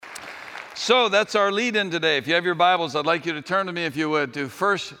So that's our lead in today. If you have your Bibles, I'd like you to turn to me, if you would, to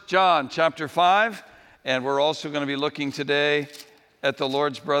 1 John chapter 5. And we're also going to be looking today at the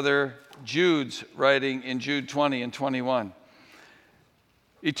Lord's brother Jude's writing in Jude 20 and 21.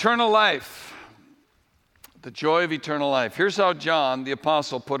 Eternal life, the joy of eternal life. Here's how John, the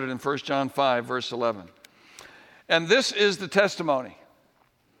apostle, put it in 1 John 5, verse 11. And this is the testimony.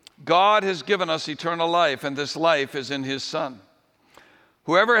 God has given us eternal life, and this life is in his Son.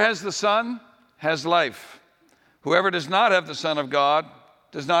 Whoever has the Son has life. Whoever does not have the Son of God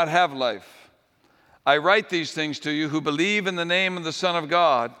does not have life. I write these things to you who believe in the name of the Son of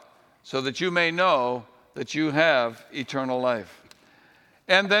God, so that you may know that you have eternal life.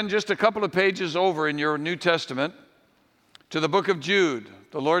 And then just a couple of pages over in your New Testament, to the book of Jude,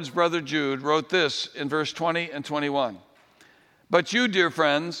 the Lord's brother Jude wrote this in verse 20 and 21. But you, dear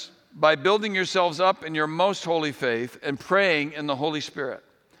friends, by building yourselves up in your most holy faith and praying in the Holy Spirit,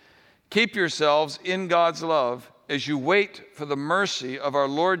 keep yourselves in God's love as you wait for the mercy of our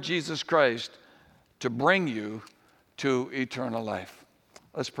Lord Jesus Christ to bring you to eternal life.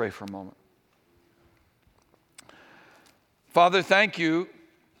 Let's pray for a moment. Father, thank you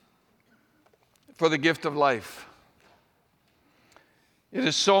for the gift of life. It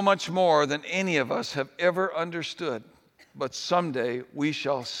is so much more than any of us have ever understood, but someday we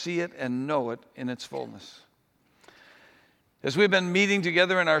shall see it and know it in its fullness. As we've been meeting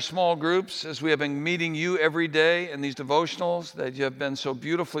together in our small groups, as we have been meeting you every day in these devotionals that you have been so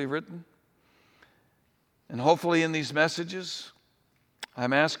beautifully written, and hopefully in these messages,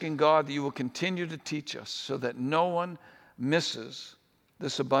 I'm asking God that you will continue to teach us so that no one misses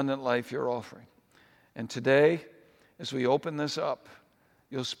this abundant life you're offering. And today, as we open this up,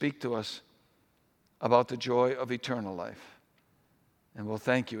 you'll speak to us about the joy of eternal life. And we'll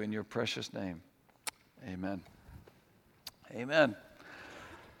thank you in your precious name. Amen. Amen.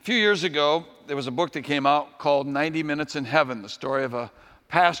 A few years ago, there was a book that came out called 90 Minutes in Heaven, the story of a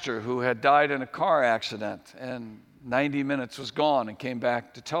pastor who had died in a car accident, and 90 minutes was gone and came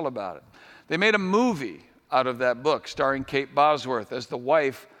back to tell about it. They made a movie out of that book starring Kate Bosworth as the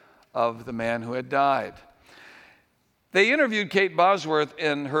wife of the man who had died. They interviewed Kate Bosworth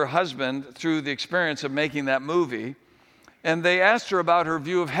and her husband through the experience of making that movie, and they asked her about her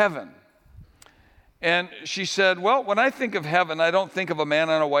view of heaven. And she said, well, when I think of heaven, I don't think of a man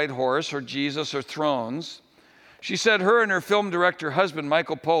on a white horse or Jesus or thrones. She said her and her film director husband,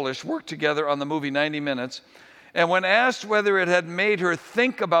 Michael Polish, worked together on the movie 90 Minutes, and when asked whether it had made her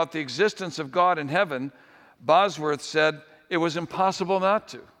think about the existence of God in heaven, Bosworth said it was impossible not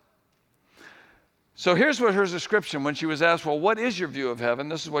to. So here's what her description when she was asked, well, what is your view of heaven?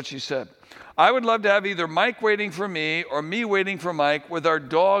 This is what she said. I would love to have either Mike waiting for me or me waiting for Mike with our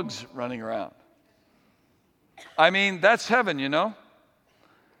dogs running around. I mean, that's heaven, you know.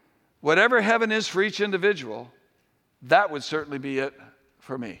 Whatever heaven is for each individual, that would certainly be it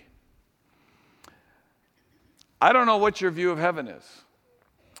for me. I don't know what your view of heaven is,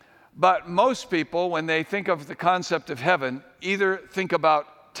 but most people, when they think of the concept of heaven, either think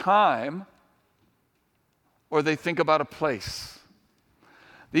about time or they think about a place.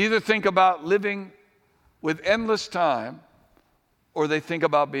 They either think about living with endless time or they think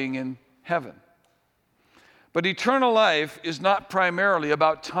about being in heaven. But eternal life is not primarily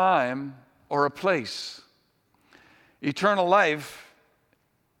about time or a place. Eternal life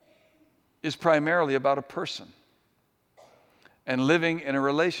is primarily about a person and living in a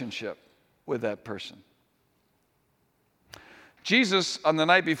relationship with that person. Jesus, on the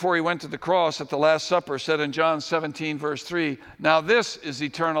night before he went to the cross at the Last Supper, said in John 17, verse 3, now this is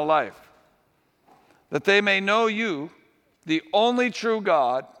eternal life, that they may know you, the only true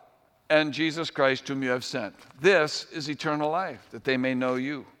God, and Jesus Christ whom you have sent. This is eternal life, that they may know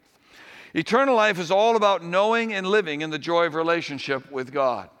you. Eternal life is all about knowing and living in the joy of relationship with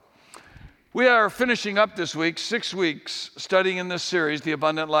God. We are finishing up this week, 6 weeks, studying in this series, The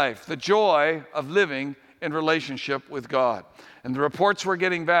Abundant Life, the joy of living in relationship with God. And the reports we're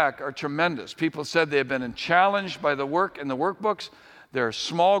getting back are tremendous. People said they have been challenged by the work in the workbooks. Their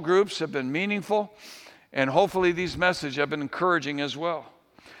small groups have been meaningful, and hopefully these messages have been encouraging as well.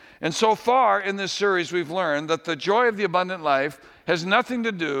 And so far in this series, we've learned that the joy of the abundant life has nothing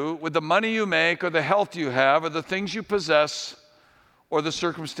to do with the money you make or the health you have or the things you possess or the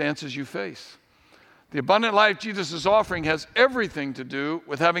circumstances you face. The abundant life Jesus is offering has everything to do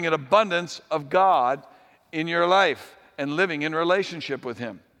with having an abundance of God in your life and living in relationship with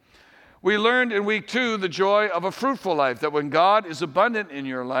him. We learned in week 2 the joy of a fruitful life, that when God is abundant in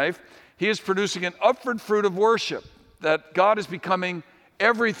your life, he is producing an upward fruit of worship, that God is becoming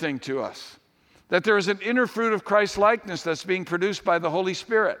everything to us, that there is an inner fruit of Christ likeness that's being produced by the Holy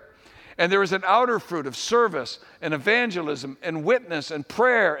Spirit, And there is an outer fruit of service and evangelism and witness and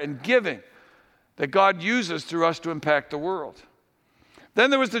prayer and giving that God uses through us to impact the world. Then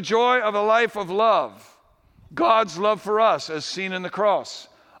there was the joy of a life of love. God's love for us as seen in the cross.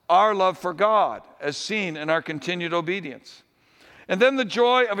 Our love for God as seen in our continued obedience. And then the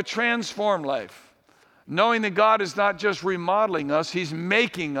joy of a transformed life. Knowing that God is not just remodeling us, He's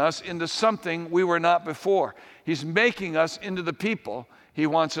making us into something we were not before. He's making us into the people He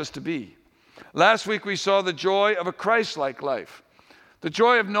wants us to be. Last week we saw the joy of a Christ-like life. The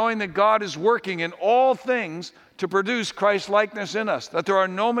joy of knowing that God is working in all things to produce Christ-likeness in us, that there are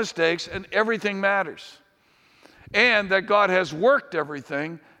no mistakes and everything matters. And that God has worked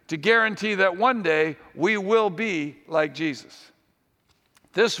everything to guarantee that one day we will be like Jesus.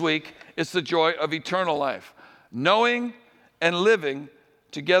 This week, it's the joy of eternal life, knowing and living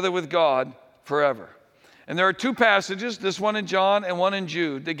together with God forever. And there are two passages, this one in John and one in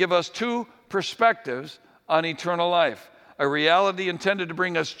Jude, that give us two perspectives on eternal life. A reality intended to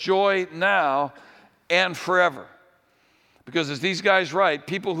bring us joy now and forever. Because as these guys write,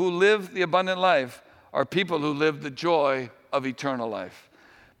 people who live the abundant life are people who live the joy of eternal life.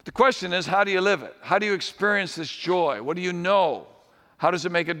 But the question is, how do you live it? How do you experience this joy? What do you know? How does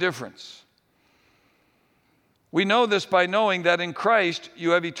it make a difference? We know this by knowing that in Christ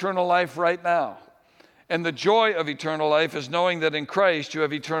you have eternal life right now. And the joy of eternal life is knowing that in Christ you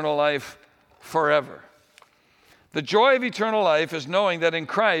have eternal life forever. The joy of eternal life is knowing that in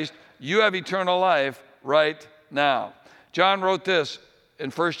Christ you have eternal life right now. John wrote this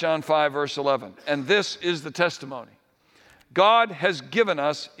in 1 John 5, verse 11. And this is the testimony. God has given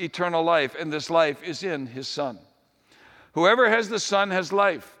us eternal life, and this life is in His Son. Whoever has the Son has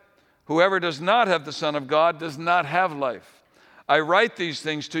life. Whoever does not have the Son of God does not have life. I write these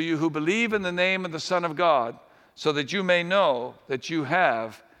things to you who believe in the name of the Son of God, so that you may know that you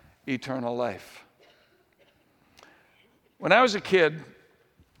have eternal life. When I was a kid,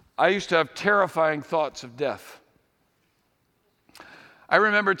 I used to have terrifying thoughts of death. I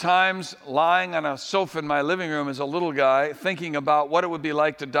remember times lying on a sofa in my living room as a little guy, thinking about what it would be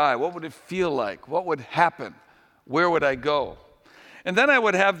like to die. What would it feel like? What would happen? Where would I go? And then I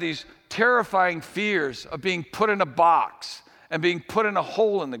would have these terrifying fears of being put in a box and being put in a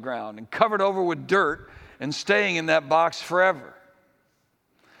hole in the ground and covered over with dirt and staying in that box forever.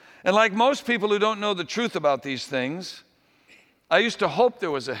 And like most people who don't know the truth about these things, I used to hope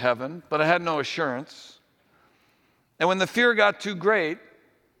there was a heaven, but I had no assurance. And when the fear got too great,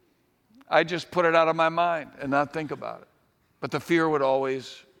 I just put it out of my mind and not think about it. But the fear would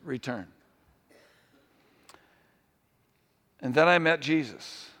always return. And then I met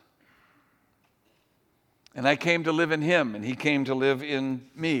Jesus. And I came to live in Him, and He came to live in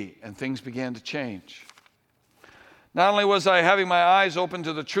me, and things began to change. Not only was I having my eyes open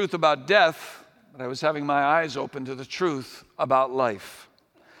to the truth about death, but I was having my eyes open to the truth about life.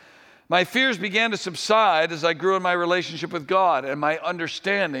 My fears began to subside as I grew in my relationship with God and my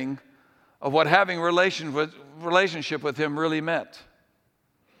understanding of what having relationship with Him really meant.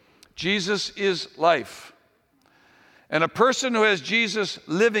 Jesus is life. And a person who has Jesus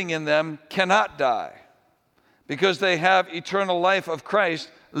living in them cannot die because they have eternal life of Christ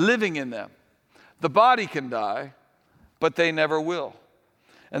living in them. The body can die, but they never will.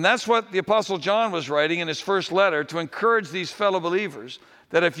 And that's what the Apostle John was writing in his first letter to encourage these fellow believers,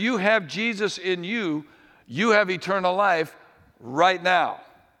 that if you have Jesus in you, you have eternal life right now.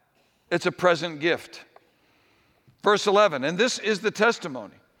 It's a present gift. Verse 11, and this is the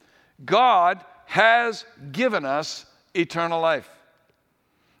testimony. God has given us eternal life,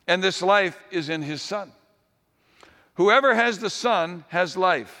 and this life is in His Son. Whoever has the Son has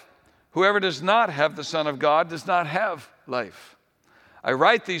life. Whoever does not have the Son of God does not have life. I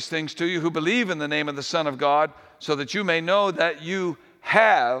write these things to you who believe in the name of the Son of God, so that you may know that you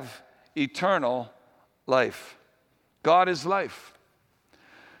have eternal life. God is life.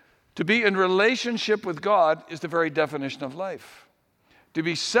 To be in relationship with God is the very definition of life. To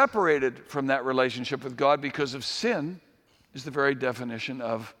be separated from that relationship with God because of sin is the very definition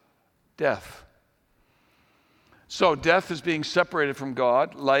of death. So death is being separated from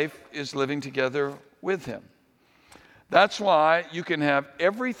God. Life is living together with Him. That's why you can have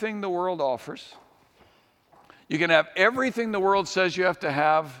everything the world offers. You can have everything the world says you have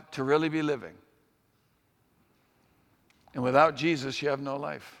to really be living. And without Jesus, you have no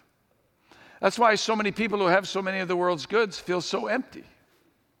life. That's why so many people who have so many of the world's goods feel so empty.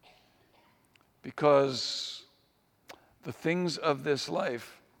 Because the things of this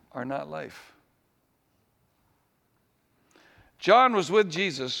life are not life. John was with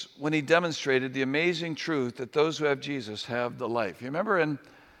Jesus when he demonstrated the amazing truth that those who have Jesus have the life. You remember in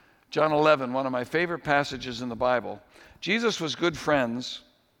John 11, one of my favorite passages in the Bible. Jesus was good friends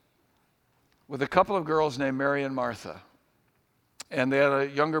with a couple of girls named Mary and Martha, and they had a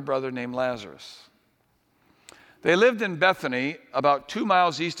younger brother named Lazarus. They lived in Bethany, about 2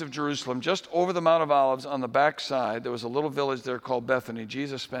 miles east of Jerusalem, just over the Mount of Olives on the backside. There was a little village there called Bethany.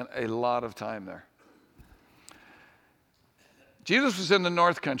 Jesus spent a lot of time there. Jesus was in the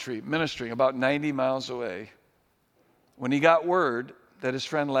North Country ministering about 90 miles away when he got word that his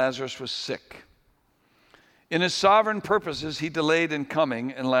friend Lazarus was sick. In his sovereign purposes, he delayed in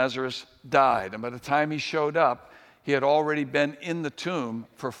coming, and Lazarus died. And by the time he showed up, he had already been in the tomb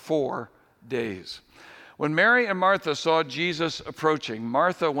for 4 days. When Mary and Martha saw Jesus approaching,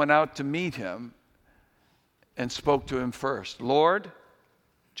 Martha went out to meet him and spoke to him first. Lord,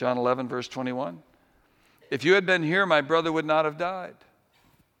 John 11, verse 21, if you had been here, my brother would not have died.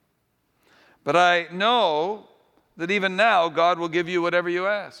 But I know that even now God will give you whatever you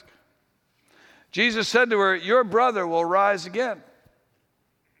ask. Jesus said to her, your brother will rise again.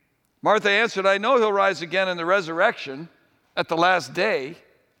 Martha answered, I know he'll rise again in the resurrection at the last day.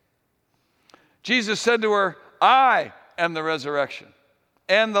 Jesus said to her, I am the resurrection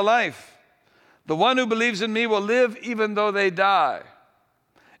and the life. The one who believes in me will live even though they die.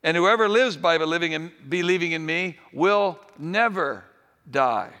 And whoever lives by believing in me will never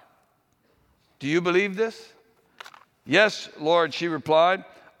die. Do you believe this? Yes, Lord, she replied.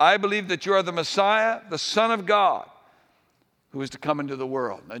 I believe that you are the Messiah, the Son of God, who is to come into the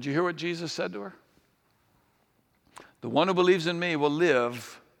world. Now, did you hear what Jesus said to her? The one who believes in me will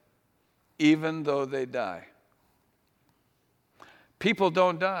live even though they die. People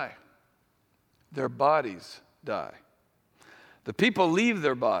don't die. Their bodies die. The people leave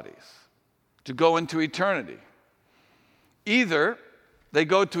their bodies to go into eternity. Either they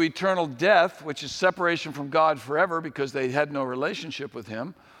go to eternal death, which is separation from God forever because they had no relationship with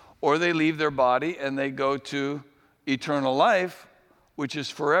him, or they leave their body and they go to eternal life, which is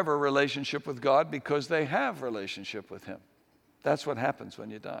forever relationship with God because they have relationship with him. That's what happens when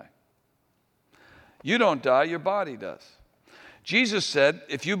you die. You don't die, your body does. Jesus said,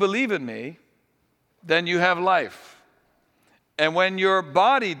 if you believe in me, then you have life. And when your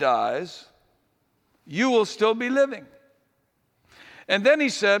body dies, you will still be living. And then he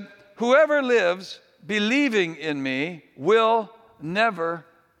said, whoever lives believing in me will never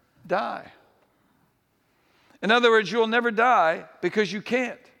die. In other words, you will never die because you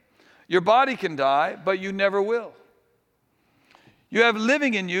can't. Your body can die, but you never will. You have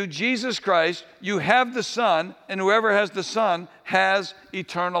living in you Jesus Christ. You have the Son, and whoever has the Son has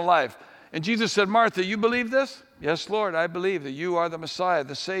eternal life. And Jesus said, Martha, you believe this? Yes, Lord, I believe that you are the Messiah,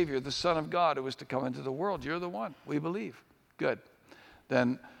 the Savior, the Son of God who is to come into the world. You're the one. We believe. Good.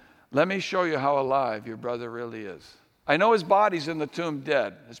 Then let me show you how alive your brother really is. I know his body's in the tomb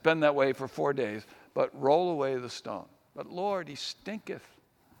dead. It's been that way for 4 days. But roll away the stone. But Lord, he stinketh.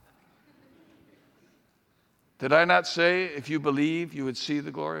 Did I not say, if you believe, you would see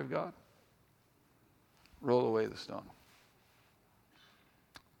the glory of God? Roll away the stone.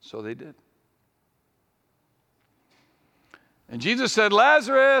 So they did. And Jesus said,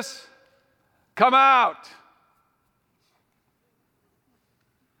 Lazarus, come out.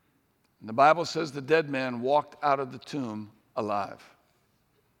 And the Bible says the dead man walked out of the tomb alive.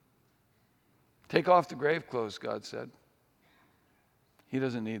 Take off the grave clothes, God said. He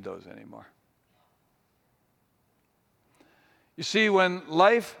doesn't need those anymore. You see, when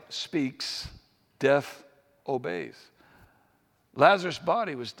life speaks, death obeys. Lazarus'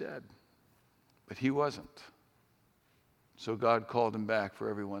 body was dead, but he wasn't. So God called him back for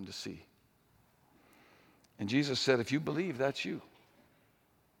everyone to see. And Jesus said, if you believe, that's you.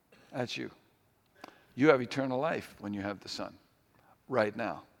 That's you. You have eternal life when you have the Son, right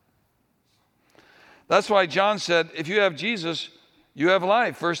now. That's why John said, if you have Jesus, you have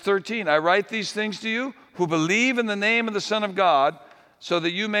life. Verse 13, I write these things to you who believe in the name of the Son of God, so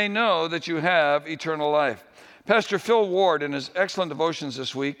that you may know that you have eternal life. Pastor Phil Ward, in his excellent devotions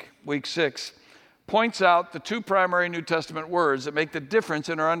this week, week 6, points out the 2 primary New Testament words that make the difference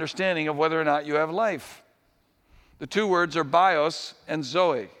in our understanding of whether or not you have life. The 2 words are bios and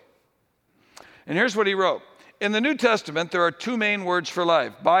zoe. And here's what he wrote. In the New Testament, there are 2 main words for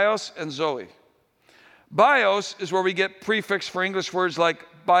life, bios and zoe. Bios is where we get prefix for English words like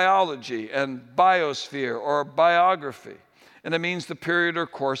biology and biosphere or biography. And it means the period or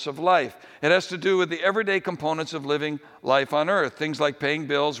course of life. It has to do with the everyday components of living life on earth. Things like paying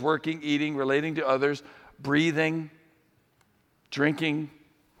bills, working, eating, relating to others, breathing, drinking,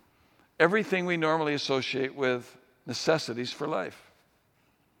 everything we normally associate with necessities for life.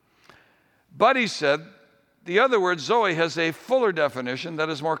 But he said, the other word, Zoe, has a fuller definition that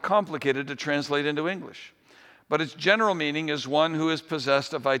is more complicated to translate into English. But its general meaning is one who is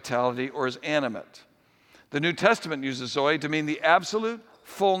possessed of vitality or is animate. The New Testament uses Zoe to mean the absolute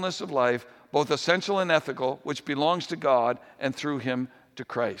fullness of life, both essential and ethical, which belongs to God and through him to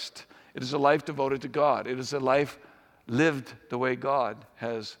Christ. It is a life devoted to God. It is a life lived the way God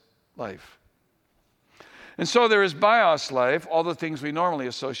has life. And so there is bios life, all the things we normally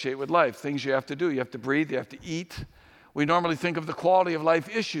associate with life, things you have to do. You have to breathe, you have to eat. We normally think of the quality of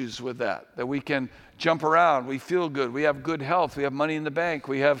life issues with that we can jump around, we feel good, we have good health, we have money in the bank,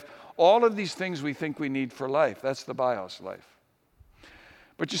 we have all of these things we think we need for life. That's the bios life.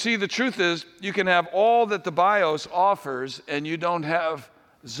 But you see, the truth is, you can have all that the bios offers and you don't have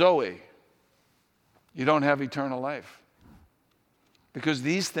Zoe. You don't have eternal life. Because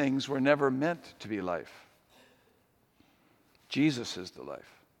these things were never meant to be life. Jesus is the life.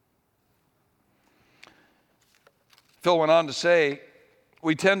 Phil went on to say,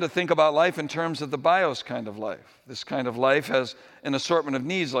 we tend to think about life in terms of the bios kind of life. This kind of life has an assortment of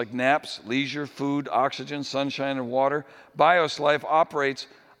needs like naps, leisure, food, oxygen, sunshine, and water. Bios life operates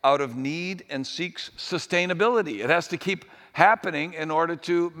out of need and seeks sustainability. It has to keep happening in order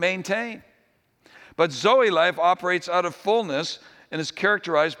to maintain. But Zoe life operates out of fullness and is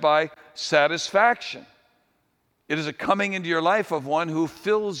characterized by satisfaction. It is a coming into your life of one who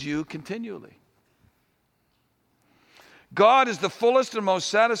fills you continually. God is the fullest and most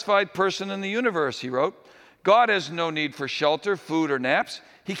satisfied person in the universe, he wrote. God has no need for shelter, food, or naps.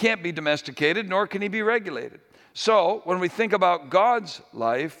 He can't be domesticated, nor can he be regulated. So, when we think about God's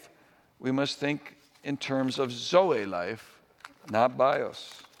life, we must think in terms of Zoe life, not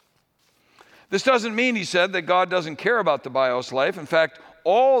bios. This doesn't mean, he said, that God doesn't care about the bios life. In fact,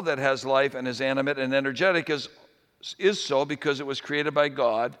 all that has life and is animate and energetic is so because it was created by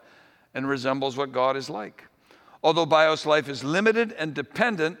God and resembles what God is like. Although bios life is limited and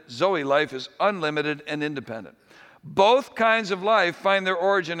dependent, Zoe life is unlimited and independent. Both kinds of life find their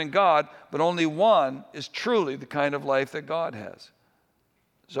origin in God, but only one is truly the kind of life that God has,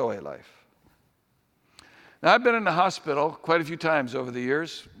 Zoe life. Now, I've been in the hospital quite a few times over the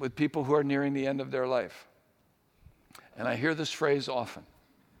years with people who are nearing the end of their life. And I hear this phrase often.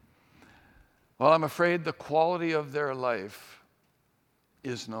 Well, I'm afraid the quality of their life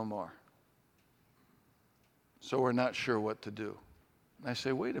is no more. So we're not sure what to do. And I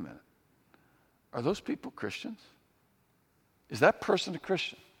say, wait a minute. Are those people Christians? Is that person a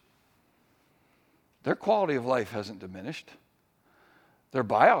Christian? Their quality of life hasn't diminished. Their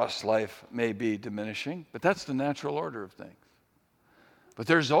bios life may be diminishing, but that's the natural order of things. But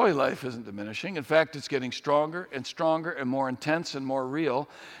their Zoe life isn't diminishing. In fact, it's getting stronger and stronger and more intense and more real.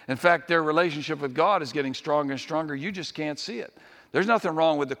 In fact, their relationship with God is getting stronger and stronger. You just can't see it. There's nothing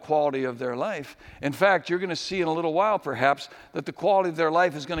wrong with the quality of their life. In fact, you're going to see in a little while, perhaps, that the quality of their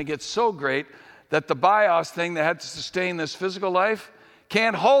life is going to get so great that the bios thing that had to sustain this physical life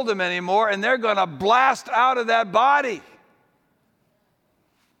can't hold them anymore, and they're going to blast out of that body.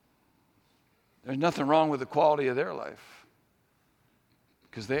 There's nothing wrong with the quality of their life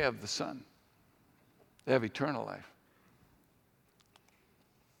because they have the Son. They have eternal life.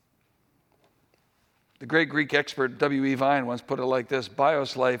 The great Greek expert W.E. Vine once put it like this: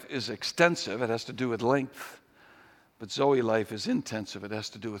 bios life is extensive, it has to do with length, but Zoe life is intensive, it has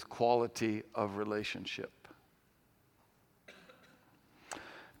to do with quality of relationship.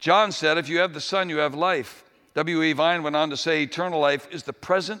 John said, if you have the Son, you have life. W.E. Vine went on to say, eternal life is the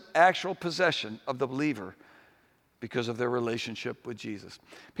present actual possession of the believer because of their relationship with Jesus.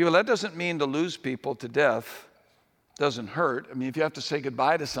 People, that doesn't mean to lose people to death. Doesn't hurt. I mean, if you have to say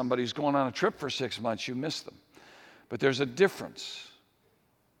goodbye to somebody who's going on a trip for 6 months, you miss them. But there's a difference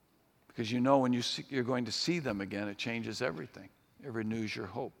because you know when you're going to see them again, it changes everything. It renews your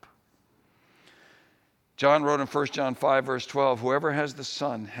hope. John wrote in 1 John 5, verse 12, whoever has the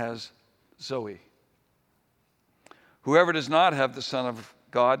Son has Zoe. Whoever does not have the Son of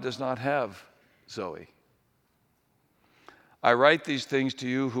God does not have Zoe. I write these things to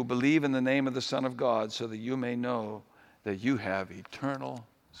you who believe in the name of the Son of God so that you may know that you have eternal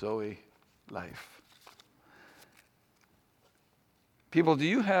Zoe life. People, do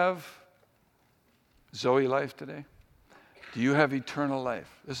you have Zoe life today? Do you have eternal life?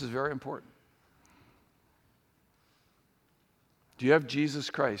 This is very important. Do you have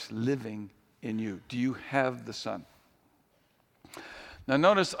Jesus Christ living in you? Do you have the Son? Now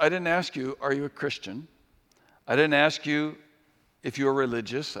notice, I didn't ask you, are you a Christian? I didn't ask you if you were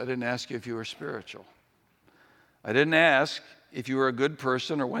religious. I didn't ask you if you were spiritual. I didn't ask if you were a good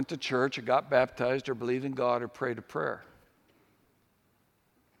person or went to church or got baptized or believed in God or prayed a prayer.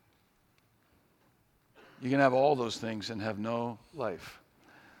 You can have all those things and have no life.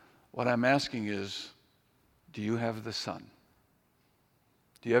 What I'm asking is, do you have the Son?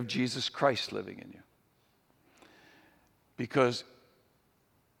 Do you have Jesus Christ living in you? Because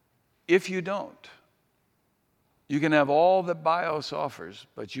if you don't, you can have all that BIOS offers,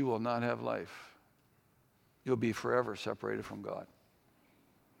 but you will not have life. You'll be forever separated from God.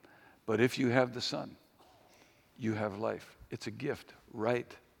 But if you have the Son, you have life. It's a gift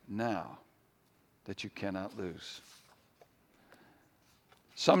right now that you cannot lose.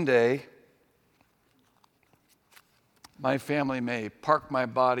 Someday, my family may park my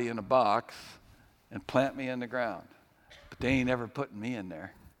body in a box and plant me in the ground, but they ain't ever putting me in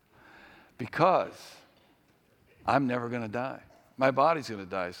there because I'm never going to die. My body's going to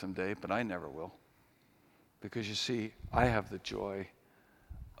die someday, but I never will. Because you see, I have the joy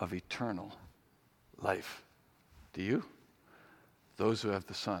of eternal life. Do you? Those who have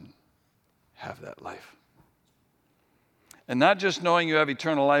the Son have that life. And not just knowing you have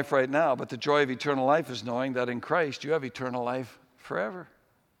eternal life right now, but the joy of eternal life is knowing that in Christ you have eternal life forever.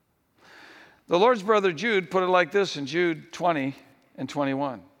 The Lord's brother Jude put it like this in Jude 20 and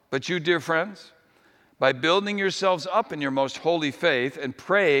 21. But you, dear friends, by building yourselves up in your most holy faith and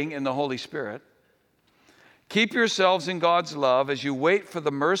praying in the Holy Spirit, keep yourselves in God's love as you wait for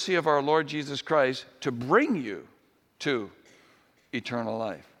the mercy of our Lord Jesus Christ to bring you to eternal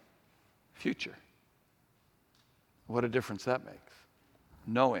life. Future. What a difference that makes.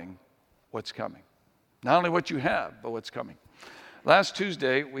 Knowing what's coming. Not only what you have, but what's coming. Last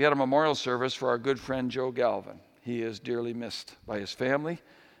Tuesday, we had a memorial service for our good friend Joe Galvin. He is dearly missed by his family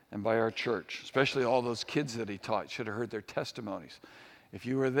and by our church, especially all those kids that he taught. You should have heard their testimonies. If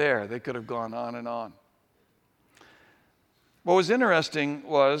you were there, they could have gone on and on. What was interesting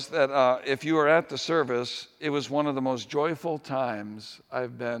was that if you were at the service, it was one of the most joyful times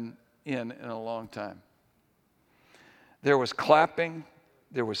I've been in a long time. There was clapping,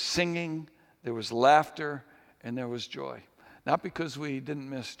 there was singing, there was laughter, and there was joy. Not because we didn't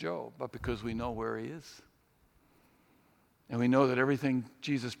miss Joe, but because we know where he is. And we know that everything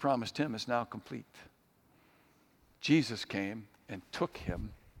Jesus promised him is now complete. Jesus came and took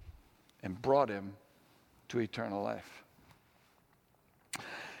him and brought him to eternal life.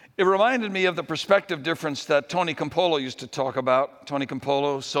 It reminded me of the perspective difference that Tony Campolo used to talk about. Tony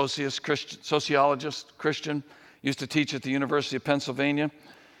Campolo, sociologist, Christian, used to teach at the University of Pennsylvania.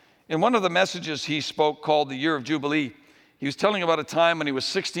 In one of the messages he spoke called The Year of Jubilee, he was telling about a time when he was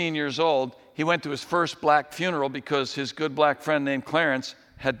 16 years old. He went to his first black funeral because his good black friend named Clarence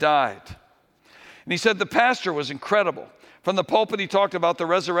had died. And he said the pastor was incredible. From the pulpit, he talked about the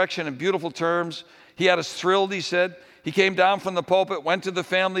resurrection in beautiful terms. He had us thrilled, he said. He came down from the pulpit, went to the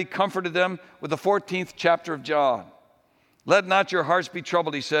family, comforted them with the 14th chapter of John. Let not your hearts be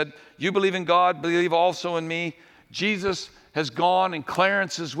troubled, he said. You believe in God, believe also in me. Jesus has gone and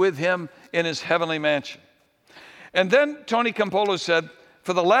Clarence is with him in his heavenly mansion. And then Tony Campolo said,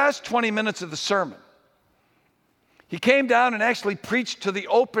 for the last 20 minutes of the sermon, he came down and actually preached to the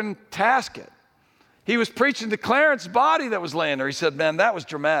open casket. He was preaching to Clarence's body that was laying there. He said, man, that was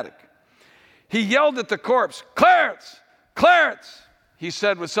dramatic. He yelled at the corpse, Clarence, Clarence. He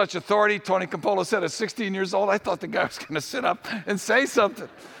said with such authority, Tony Campolo said at 16 years old, I thought the guy was going to sit up and say something.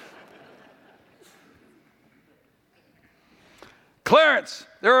 Clarence,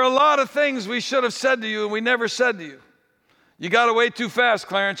 there are a lot of things we should have said to you and we never said to you. You got away too fast,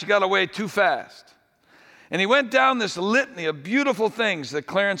 Clarence. You got away too fast. And he went down this litany of beautiful things that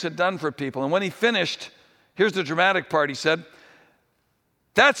Clarence had done for people. And when he finished, here's the dramatic part. He said,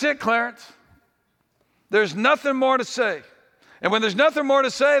 that's it, Clarence. There's nothing more to say. And when there's nothing more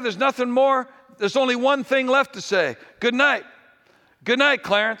to say, there's only one thing left to say. Good night. Good night,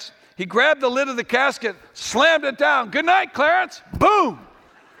 Clarence. He grabbed the lid of the casket, slammed it down. Good night, Clarence. Boom.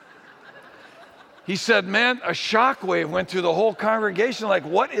 He said, man, a shockwave went through the whole congregation. Like,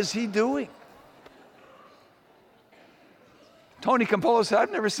 what is he doing? Tony Campolo said,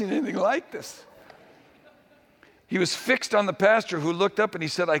 I've never seen anything like this. He was fixed on the pastor who looked up and he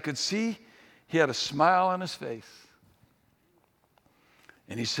said, I could see he had a smile on his face.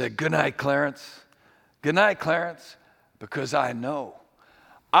 And he said, good night, Clarence. Good night, Clarence, because I know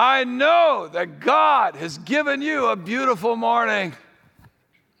that God has given you a beautiful morning.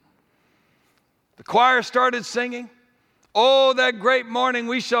 The choir started singing. Oh, that great morning,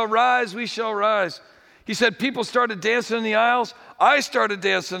 we shall rise, we shall rise. He said people started dancing in the aisles. I started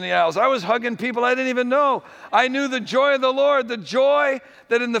dancing in the aisles. I was hugging people I didn't even know. I knew the joy of the Lord, the joy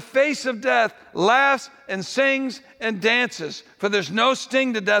that in the face of death laughs and sings and dances. For there's no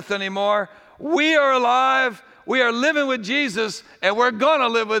sting to death anymore. We are alive. We are living with Jesus, and we're going to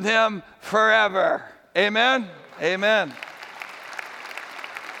live with him forever. Amen? Amen.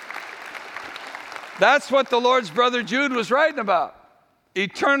 That's what the Lord's brother Jude was writing about.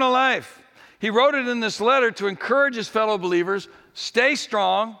 Eternal life. He wrote it in this letter to encourage his fellow believers, stay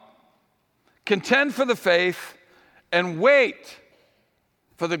strong, contend for the faith, and wait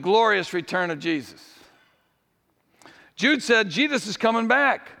for the glorious return of Jesus. Jude said, Jesus is coming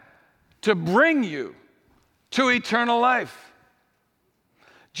back to bring you to eternal life.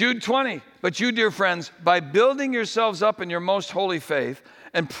 Jude 20, but you, dear friends, by building yourselves up in your most holy faith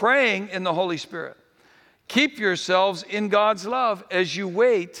and praying in the Holy Spirit, keep yourselves in God's love as you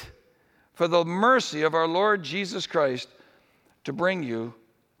wait for the mercy of our Lord Jesus Christ to bring you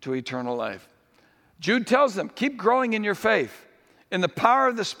to eternal life. Jude tells them, keep growing in your faith, in the power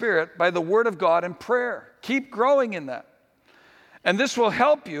of the Spirit, by the Word of God and prayer. Keep growing in that. And this will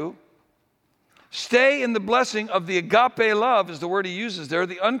help you stay in the blessing of the agape love, is the word he uses there,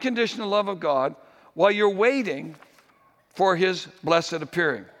 the unconditional love of God, while you're waiting for his blessed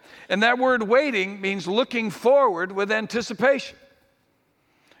appearing. And that word waiting means looking forward with anticipation.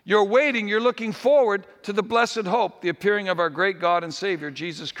 You're waiting, you're looking forward to the blessed hope, the appearing of our great God and Savior,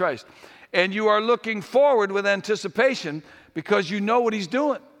 Jesus Christ. And you are looking forward with anticipation because you know what he's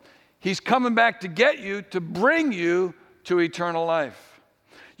doing. He's coming back to get you, to bring you to eternal life.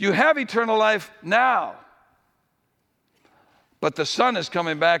 You have eternal life now, but the Son is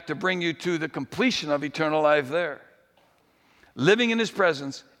coming back to bring you to the completion of eternal life there, living in his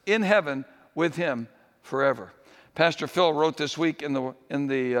presence in heaven with him forever. Pastor Phil wrote this week in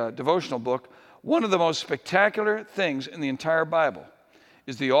the devotional book, one of the most spectacular things in the entire Bible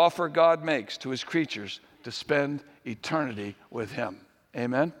is the offer God makes to his creatures to spend eternity with him.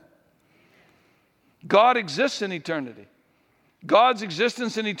 Amen? God exists in eternity. God's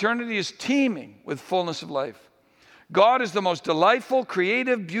existence in eternity is teeming with fullness of life. God is the most delightful,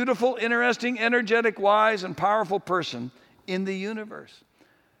 creative, beautiful, interesting, energetic, wise, and powerful person in the universe.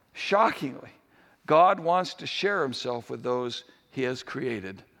 Shockingly, God wants to share himself with those he has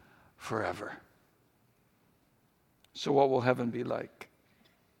created forever. So what will heaven be like?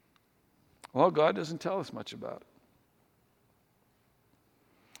 Well, God doesn't tell us much about it.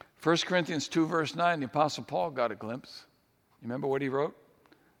 1 Corinthians 2, verse 9, the Apostle Paul got a glimpse. You remember what he wrote?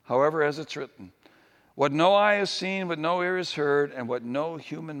 However, as it's written, what no eye has seen, what no ear has heard, and what no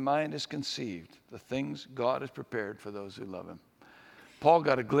human mind has conceived, the things God has prepared for those who love him. Paul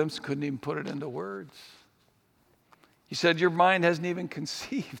got a glimpse, couldn't even put it into words. He said, your mind hasn't even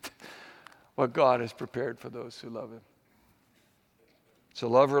conceived what God has prepared for those who love him. It's a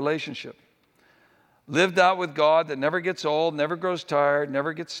love relationship. Lived out with God that never gets old, never grows tired,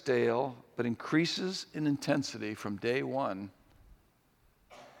 never gets stale, but increases in intensity from day one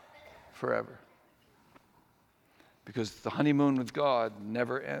forever. Because the honeymoon with God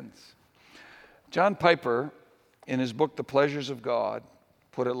never ends. John Piper, in his book, The Pleasures of God,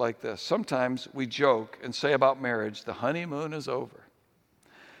 put it like this. Sometimes we joke and say about marriage, the honeymoon is over.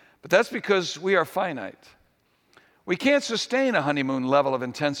 But that's because we are finite. We can't sustain a honeymoon level of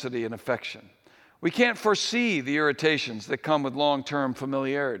intensity and affection. We can't foresee the irritations that come with long-term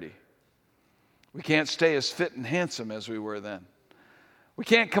familiarity. We can't stay as fit and handsome as we were then. We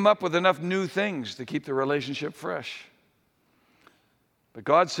can't come up with enough new things to keep the relationship fresh. But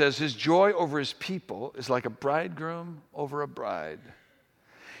God says his joy over his people is like a bridegroom over a bride.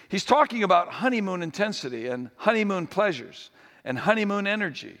 He's talking about honeymoon intensity and honeymoon pleasures and honeymoon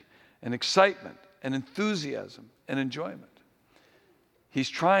energy and excitement and enthusiasm and enjoyment. He's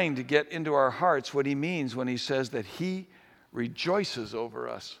trying to get into our hearts what he means when he says that he rejoices over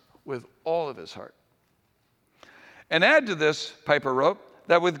us with all of his heart. And add to this, Piper wrote,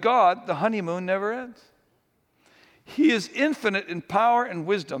 that with God, the honeymoon never ends. He is infinite in power and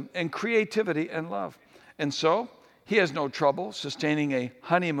wisdom and creativity and love. And so, he has no trouble sustaining a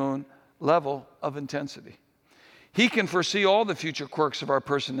honeymoon level of intensity. He can foresee all the future quirks of our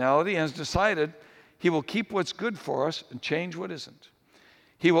personality and has decided he will keep what's good for us and change what isn't.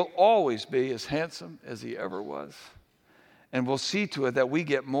 He will always be as handsome as he ever was, and will see to it that we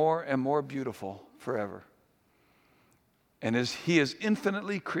get more and more beautiful forever. And as he is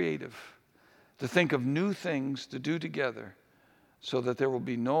infinitely creative to think of new things to do together so that there will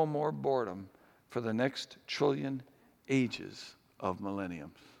be no more boredom for the next trillion ages of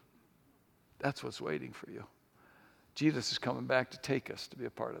millenniums. That's what's waiting for you. Jesus is coming back to take us to be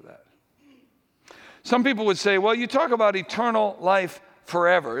a part of that. Some people would say, well, you talk about eternal life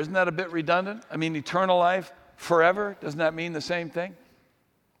forever. Isn't that a bit redundant? I mean, eternal life forever, doesn't that mean the same thing?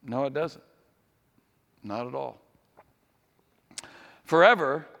 No, it doesn't. Not at all.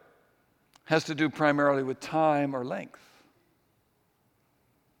 Forever has to do primarily with time or length.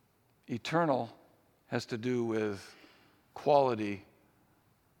 Eternal has to do with quality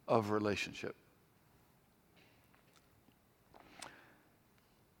of relationship.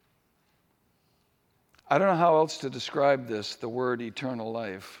 I don't know how else to describe this, the word eternal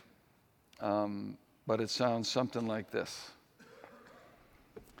life, but it sounds something like this.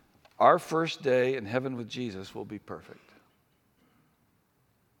 Our first day in heaven with Jesus will be perfect.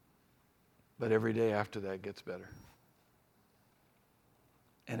 But every day after that gets better.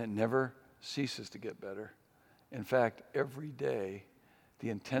 And it never ceases to get better. In fact, every day, the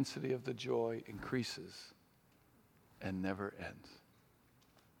intensity of the joy increases and never ends.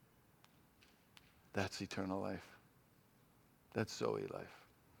 That's eternal life. That's Zoe life.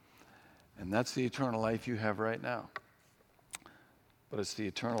 And that's the eternal life you have right now. But it's the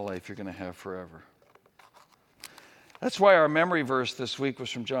eternal life you're going to have forever. That's why our memory verse this week was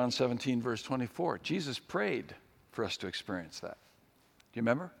from John 17, verse 24. Jesus prayed for us to experience that. Do you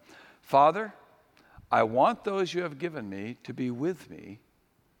remember? Father, I want those you have given me to be with me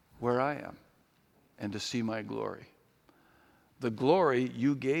where I am and to see my glory. The glory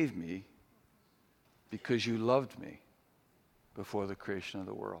you gave me because you loved me before the creation of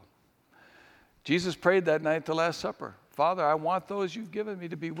the world. Jesus prayed that night at the Last Supper. Father, I want those you've given me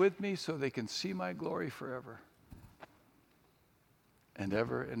to be with me so they can see my glory forever and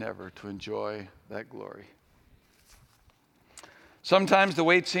ever to enjoy that glory. Sometimes the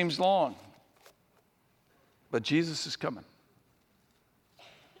wait seems long, but Jesus is coming.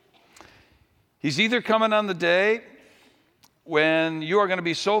 He's either coming on the day when you are going to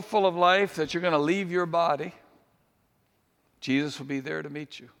be so full of life that you're going to leave your body. Jesus will be there to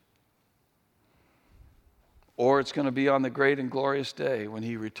meet you. Or it's going to be on the great and glorious day when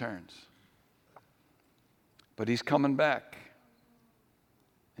he returns. But he's coming back.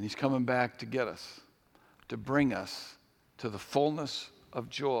 And he's coming back to get us, to bring us to the fullness of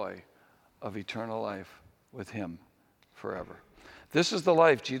joy of eternal life with him forever. This is the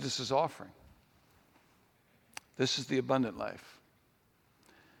life Jesus is offering. This is the abundant life.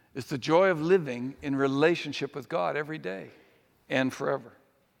 It's the joy of living in relationship with God every day and forever.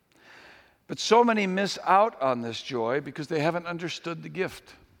 But so many miss out on this joy because they haven't understood the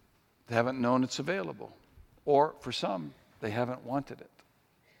gift. They haven't known it's available. Or, for some, they haven't wanted it.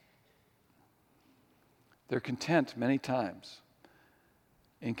 They're content many times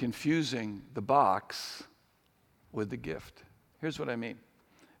in confusing the box with the gift. Here's what I mean.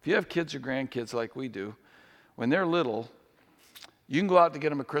 If you have kids or grandkids like we do, when they're little, you can go out to get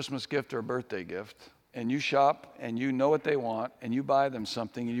them a Christmas gift or a birthday gift, and you shop and you know what they want, and you buy them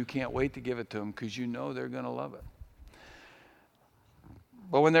something, and you can't wait to give it to them because you know they're going to love it.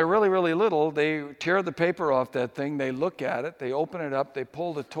 But when they're really, really little, they tear the paper off that thing, they look at it, they open it up, they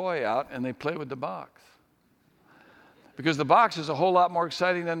pull the toy out, and they play with the box. Because the box is a whole lot more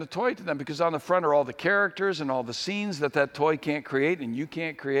exciting than the toy to them, because on the front are all the characters and all the scenes that toy can't create and you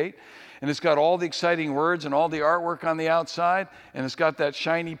can't create. And it's got all the exciting words and all the artwork on the outside, and it's got that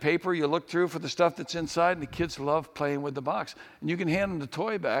shiny paper you look through for the stuff that's inside, and the kids love playing with the box. And you can hand them the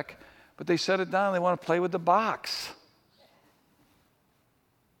toy back, but they set it down and they want to play with the box.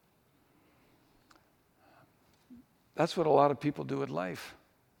 That's what a lot of people do with life.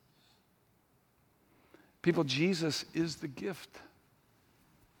 People, Jesus is the gift.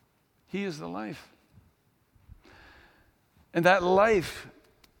 He is the life. And that life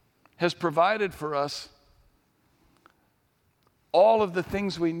has provided for us all of the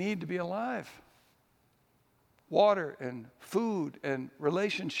things we need to be alive. Water and food and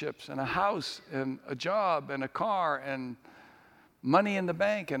relationships and a house and a job and a car and money in the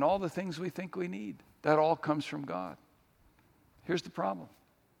bank and all the things we think we need. That all comes from God. Here's the problem.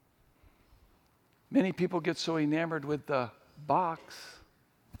 Many people get so enamored with the box,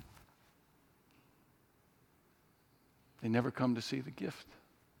 they never come to see the gift.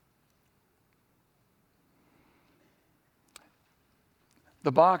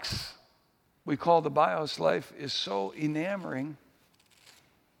 The box we call the BIOS life is so enamoring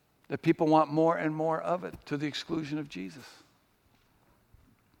that people want more and more of it to the exclusion of Jesus.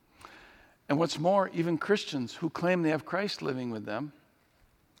 And what's more, even Christians who claim they have Christ living with them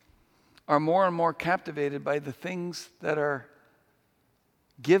are more and more captivated by the things that are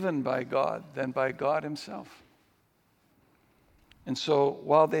given by God than by God himself. And so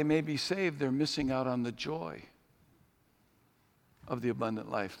while they may be saved, they're missing out on the joy of the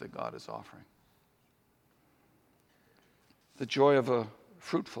abundant life that God is offering. The joy of a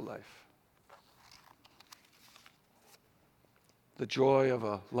fruitful life. The joy of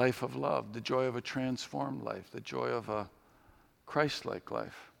a life of love. The joy of a transformed life. The joy of a Christ-like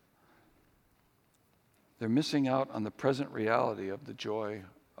life. They're missing out on the present reality of the joy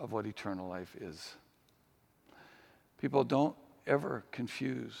of what eternal life is. People, don't ever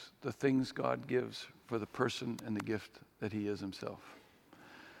confuse the things God gives for the person and the gift that he is himself.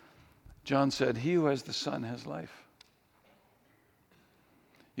 John said, he who has the Son has life.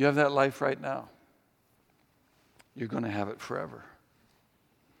 You have that life right now. You're going to have it forever.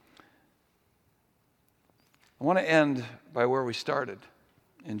 I want to end by where we started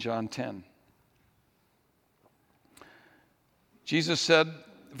in John 10. Jesus said,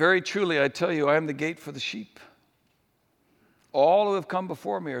 very truly, I tell you, I am the gate for the sheep. All who have come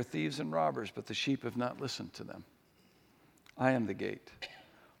before me are thieves and robbers, but the sheep have not listened to them. I am the gate.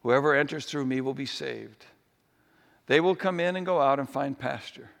 Whoever enters through me will be saved. They will come in and go out and find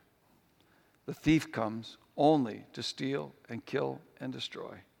pasture. The thief comes only to steal and kill and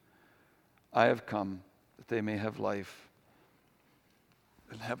destroy. I have come that they may have life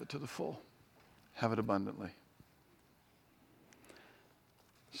and have it to the full, have it abundantly.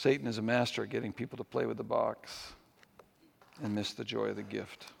 Satan is a master at getting people to play with the box and miss the joy of the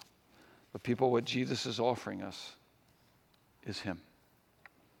gift. But people, what Jesus is offering us is him,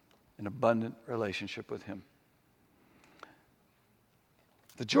 an abundant relationship with him.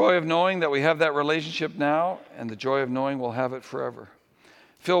 The joy of knowing that we have that relationship now, and the joy of knowing we'll have it forever.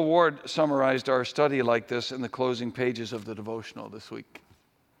 Phil Ward summarized our study like this in the closing pages of the devotional this week.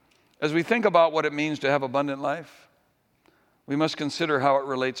 As we think about what it means to have abundant life, we must consider how it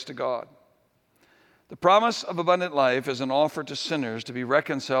relates to God. The promise of abundant life is an offer to sinners to be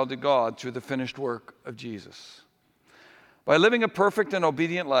reconciled to God through the finished work of Jesus. By living a perfect and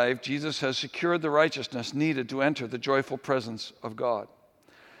obedient life, Jesus has secured the righteousness needed to enter the joyful presence of God.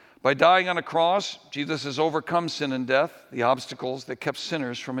 By dying on a cross, Jesus has overcome sin and death, the obstacles that kept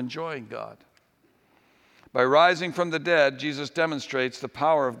sinners from enjoying God. By rising from the dead, Jesus demonstrates the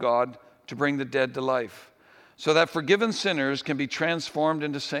power of God to bring the dead to life, so that forgiven sinners can be transformed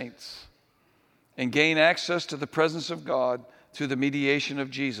into saints and gain access to the presence of God through the mediation of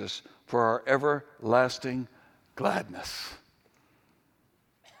Jesus for our everlasting gladness,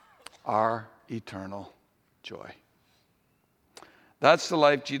 our eternal joy. That's the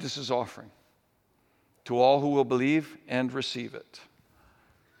life Jesus is offering to all who will believe and receive it,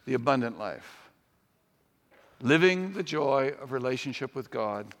 the abundant life, living the joy of relationship with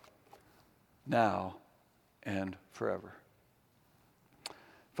God now and forever.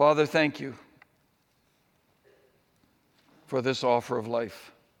 Father, thank you for this offer of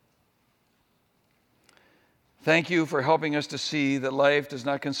life. Thank you for helping us to see that life does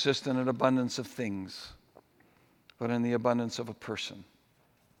not consist in an abundance of things, but in the abundance of a person.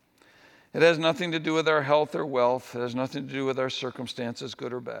 It has nothing to do with our health or wealth. It has nothing to do with our circumstances,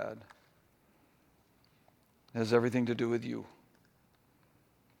 good or bad. It has everything to do with you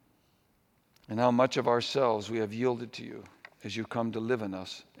and how much of ourselves we have yielded to you as you come to live in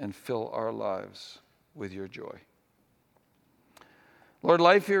us and fill our lives with your joy. Lord,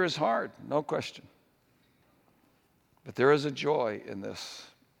 life here is hard, no question. But there is a joy in this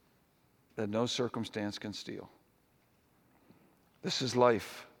that no circumstance can steal. This is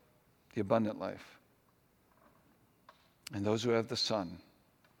life, the abundant life. And those who have the Son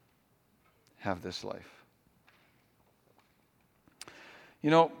have this life.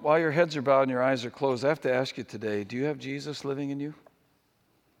 You know, while your heads are bowed and your eyes are closed, I have to ask you today, do you have Jesus living in you?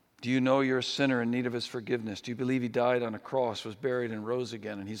 Do you know you're a sinner in need of his forgiveness? Do you believe he died on a cross, was buried, and rose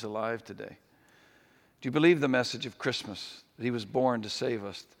again, and he's alive today? Do you believe the message of Christmas, that he was born to save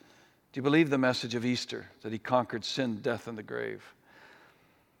us? Do you believe the message of Easter, that he conquered sin, death, and the grave?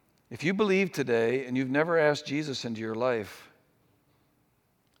 If you believe today and you've never asked Jesus into your life,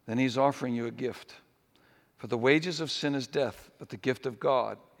 then he's offering you a gift. For the wages of sin is death, but the gift of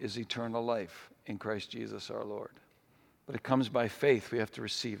God is eternal life in Christ Jesus our Lord. But it comes by faith. We have to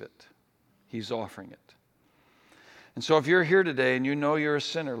receive it. He's offering it. And so if you're here today and you know you're a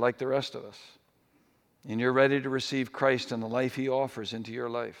sinner like the rest of us, and you're ready to receive Christ and the life he offers into your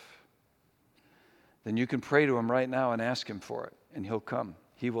life, then you can pray to him right now and ask him for it, and he'll come.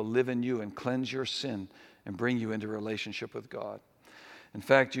 He will live in you and cleanse your sin and bring you into a relationship with God. In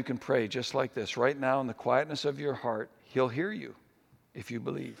fact, you can pray just like this. Right now, in the quietness of your heart, he'll hear you if you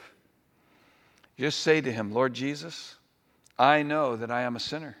believe. Just say to him, Lord Jesus, I know that I am a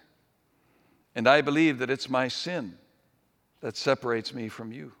sinner, and I believe that it's my sin that separates me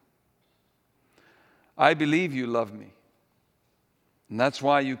from you. I believe you love me, and that's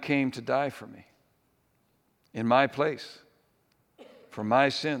why you came to die for me, in my place, for my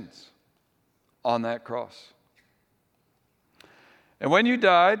sins, on that cross. And when you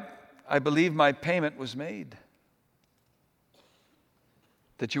died, I believe my payment was made,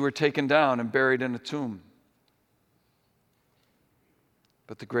 that you were taken down and buried in a tomb,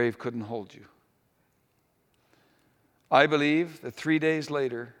 but the grave couldn't hold you. I believe that 3 days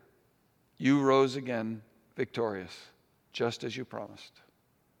later, you rose again victorious, just as you promised.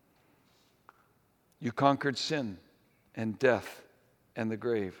 You conquered sin and death and the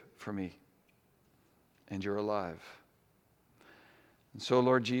grave for me, and you're alive. And so,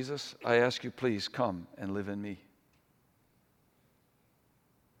 Lord Jesus, I ask you, please come and live in me.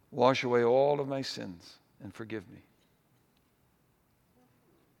 Wash away all of my sins and forgive me.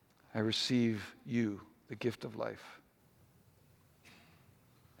 I receive you, the gift of life.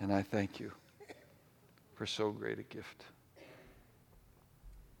 And I thank you for so great a gift.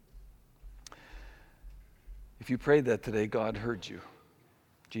 If you prayed that today, God heard you.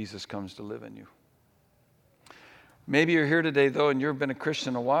 Jesus comes to live in you. Maybe you're here today, though, and you've been a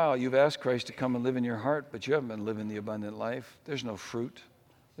Christian a while. You've asked Christ to come and live in your heart, but you haven't been living the abundant life. There's no fruit.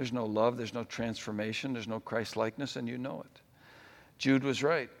 There's no love. There's no transformation. There's no Christ-likeness, and you know it. Jude was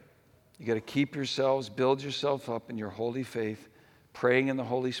right. You got to keep yourselves, build yourself up in your holy faith, praying in the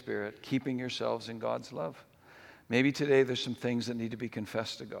Holy Spirit, keeping yourselves in God's love. Maybe today there's some things that need to be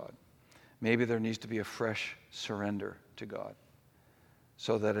confessed to God. Maybe there needs to be a fresh surrender to God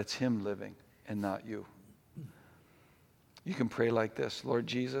so that it's Him living and not you. You can pray like this: Lord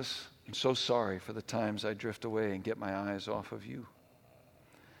Jesus, I'm so sorry for the times I drift away and get my eyes off of you.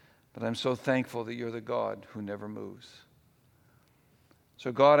 But I'm so thankful that you're the God who never moves.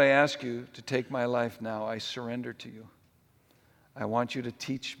 So God, I ask you to take my life now. I surrender to you. I want you to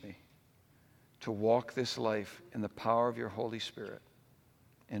teach me to walk this life in the power of your Holy Spirit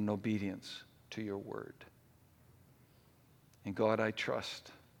and in obedience to your word. And God, I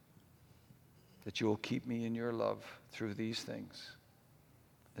trust that you will keep me in your love through these things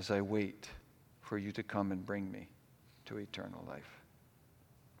as I wait for you to come and bring me to eternal life.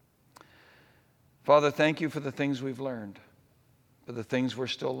 Father, thank you for the things we've learned, for the things we're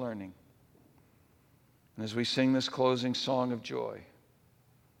still learning. And as we sing this closing song of joy,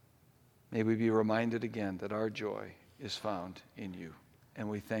 may we be reminded again that our joy is found in you. And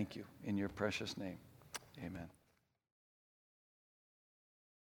we thank you in your precious name. Amen.